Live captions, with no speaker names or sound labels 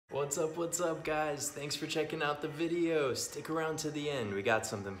What's up guys? Thanks for checking out the video. Stick around to the end, we got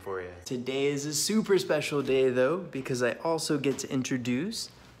something for you. Today is a super special day though, because I also get to introduce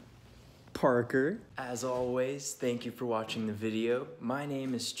Parker. As always, thank you for watching the video. My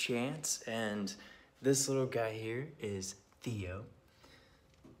name is Chance, and this little guy here is Theo.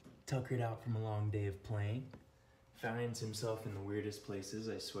 Tuckered out from a long day of playing. Finds himself in the weirdest places,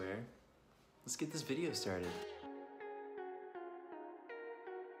 I swear. Let's get this video started.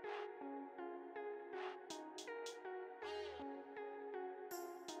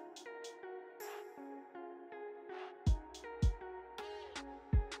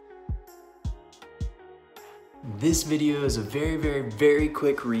 This video is a very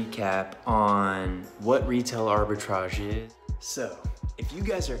quick recap on what retail arbitrage is. So, if you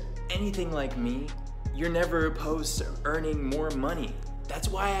guys are anything like me, you're never opposed to earning more money. That's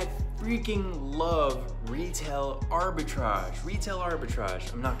why I freaking love retail arbitrage. Retail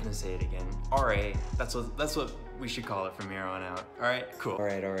arbitrage, I'm not gonna say it again. RA, that's what we should call it from here on out. All right, cool. All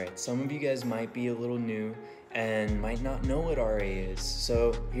right. Some of you guys might be a little new and might not know what RA is.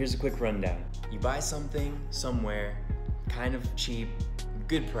 So here's a quick rundown. You buy something somewhere, kind of cheap,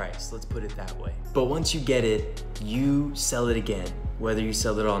 good price, let's put it that way. But once you get it, you sell it again. Whether you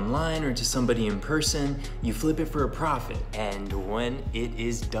sell it online or to somebody in person, you flip it for a profit. And when it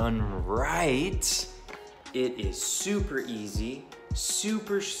is done right, it is super easy,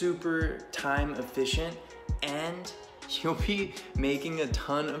 super time efficient, and you'll be making a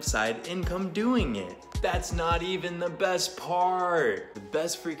ton of side income doing it. That's not even the best part. The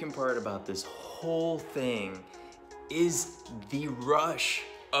best freaking part about this whole thing is the rush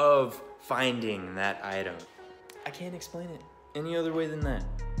of finding that item. I can't explain it any other way than that.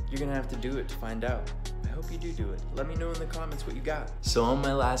 You're gonna have to do it to find out. I hope you do it. Let me know in the comments what you got. So on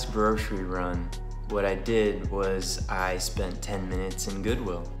my last grocery run, what I did was I spent 10 minutes in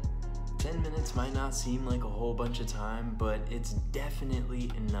Goodwill. 10 minutes might not seem like a whole bunch of time, but it's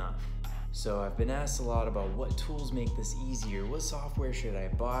definitely enough. So I've been asked a lot about what tools make this easier, what software should I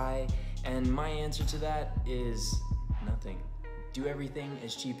buy, and my answer to that is nothing. Do everything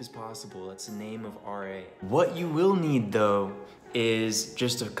as cheap as possible. That's the name of RA. What you will need though is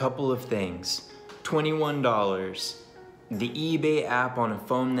just a couple of things. $21, the eBay app on a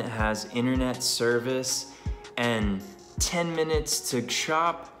phone that has internet service, and 10 minutes to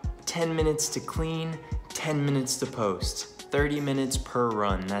shop, 10 minutes to clean, 10 minutes to post. 30 minutes per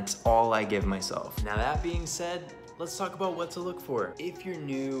run, that's all I give myself. Now that being said, let's talk about what to look for. If you're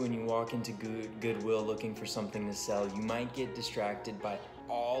new and you walk into Goodwill looking for something to sell, you might get distracted by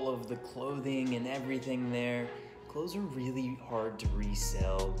all of the clothing and everything there. Clothes are really hard to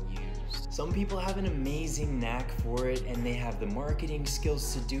resell used. Some people have an amazing knack for it and they have the marketing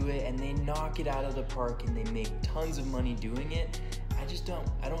skills to do it and they knock it out of the park and they make tons of money doing it.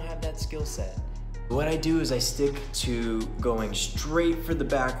 I don't have that skill set. What I do is I stick to going straight for the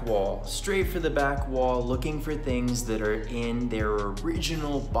back wall, looking for things that are in their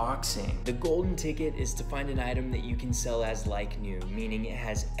original boxing. The golden ticket is to find an item that you can sell as like new, meaning it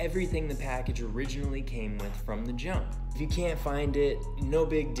has everything the package originally came with from the jump. If you can't find it, no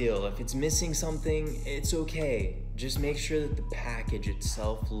big deal. If it's missing something, it's okay. Just make sure that the package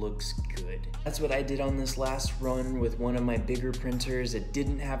itself looks good. That's what I did on this last run with one of my bigger printers. It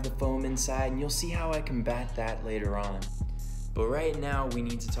didn't have the foam inside, and you'll see how I combat that later on. But right now we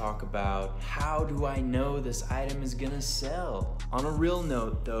need to talk about how do I know this item is gonna sell? On a real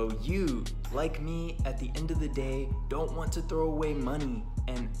note though, you, like me, at the end of the day, don't want to throw away money,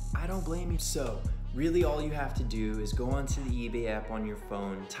 and I don't blame you. So really all you have to do is go onto the eBay app on your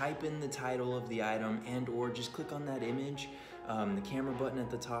phone, type in the title of the item, and or just click on that image, the camera button at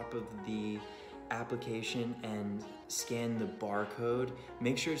the top of the application, and scan the barcode.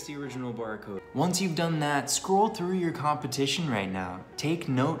 Make sure it's the original barcode. Once you've done that, scroll through your competition right now. Take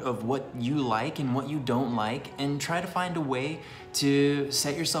note of what you like and what you don't like, and try to find a way to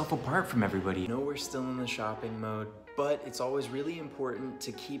set yourself apart from everybody. I know we're still in the shopping mode, but it's always really important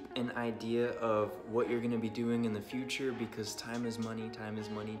to keep an idea of what you're gonna be doing in the future, because time is money, time is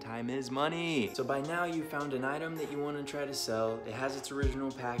money, time is money. So by now you found an item that you wanna try to sell, it has its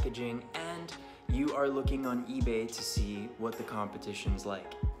original packaging, and you are looking on eBay to see what the competition's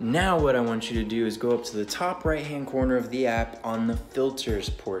like. Now what I want you to do is go up to the top right-hand corner of the app on the filters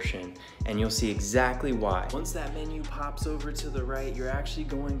portion, and you'll see exactly why. Once that menu pops over to the right, you're actually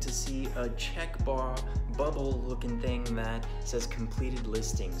going to see a bubble looking thing that says completed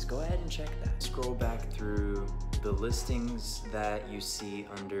listings. Go ahead and check that. Scroll back through the listings that you see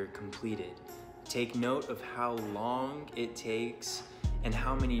under completed. Take note of how long it takes and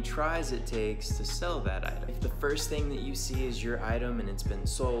how many tries it takes to sell that item. If the first thing that you see is your item and it's been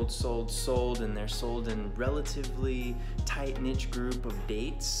sold, and they're sold in relatively tight niche group of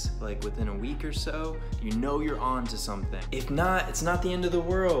dates, like within a week or so, you know you're on to something. If not, it's not the end of the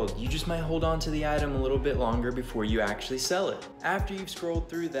world. You just might hold on to the item a little bit longer before you actually sell it. After you've scrolled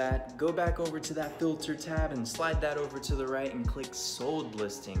through that, go back over to that filter tab and slide that over to the right and click sold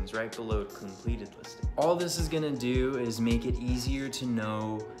listings right below completed listing. All this is gonna do is make it easier to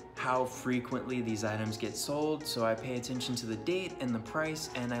know how frequently these items get sold, so I pay attention to the date and the price,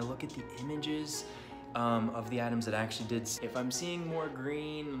 and I look at the images of the items that actually did. If I'm seeing more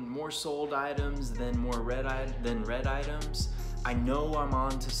green, more sold items than red items, I know I'm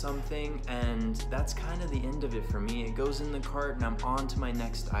on to something, and that's kind of the end of it for me. It goes in the cart and I'm on to my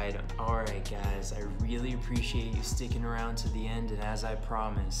next item. Alright guys, I really appreciate you sticking around to the end, and as I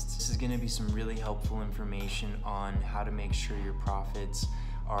promised, this is gonna be some really helpful information on how to make sure your profits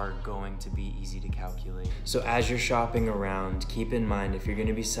are going to be easy to calculate. So as you're shopping around, keep in mind if you're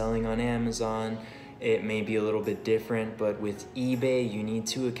gonna be selling on Amazon, it may be a little bit different, but with eBay, you need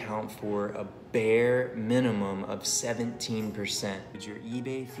to account for a bare minimum of 17%. It's your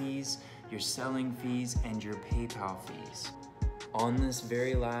eBay fees, your selling fees, and your PayPal fees. On this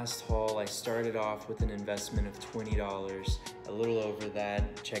very last haul, I started off with an investment of $20, a little over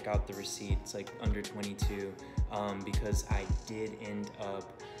that. Check out the receipt, it's like under 22, because I did end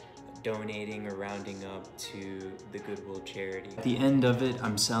up donating or rounding up to the Goodwill charity. At the end of it,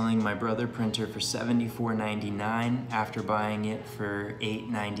 I'm selling my Brother printer for $74.99 after buying it for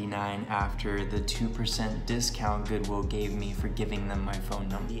 $8.99 after the 2% discount Goodwill gave me for giving them my phone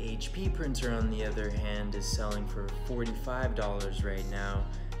number. The HP printer, on the other hand, is selling for $45 right now,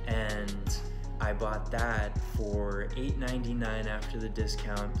 and I bought that for $8.99 after the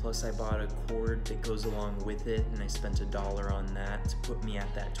discount, plus I bought a cord that goes along with it, and I spent $1 on that to put me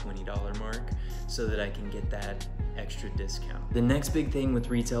at that $20 mark so that I can get that extra discount. The next big thing with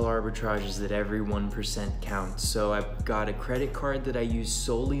retail arbitrage is that every 1% counts. So I've got a credit card that I use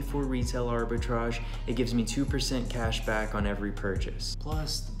solely for retail arbitrage. It gives me 2% cash back on every purchase.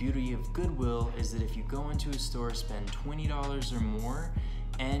 Plus, the beauty of Goodwill is that if you go into a store, spend $20 or more,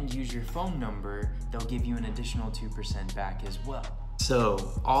 and use your phone number, they'll give you an additional 2% back as well.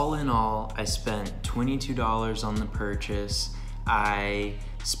 So all in all, I spent $22 on the purchase. I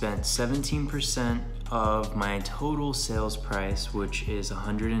spent 17% of my total sales price, which is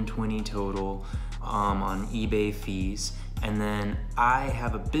 $120 total on eBay fees. And then I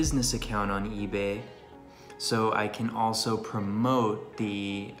have a business account on eBay, so I can also promote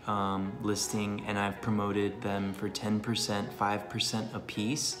the listing, and I've promoted them for 10%, 5% a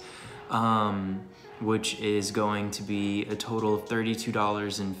piece, which is going to be a total of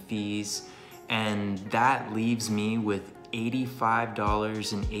 $32 in fees. And that leaves me with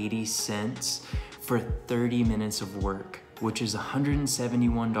 $85.80 for 30 minutes of work, which is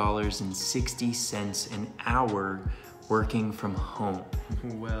 $171.60 an hour working from home.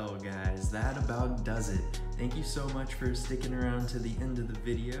 Well guys, that about does it. Thank you so much for sticking around to the end of the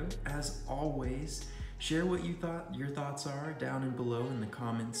video. As always, share what your thoughts are down and below in the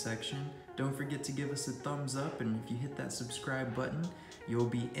comments section. Don't forget to give us a thumbs up, and if you hit that subscribe button, you'll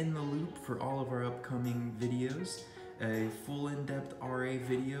be in the loop for all of our upcoming videos. A full in-depth RA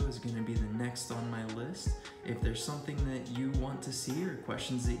video is going to be the next on my list. If there's something that you want to see or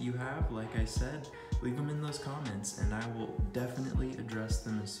questions that you have, like I said, leave them in those comments and I will definitely address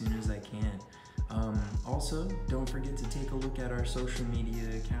them as soon as I can. Also, don't forget to take a look at our social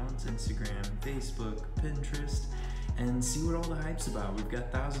media accounts, Instagram, Facebook, Pinterest, and see what all the hype's about. We've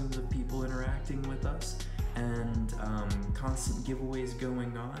got thousands of people interacting with us and constant giveaways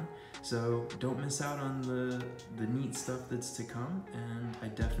going on. So don't miss out on the neat stuff that's to come, and I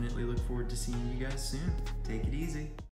definitely look forward to seeing you guys soon. Take it easy.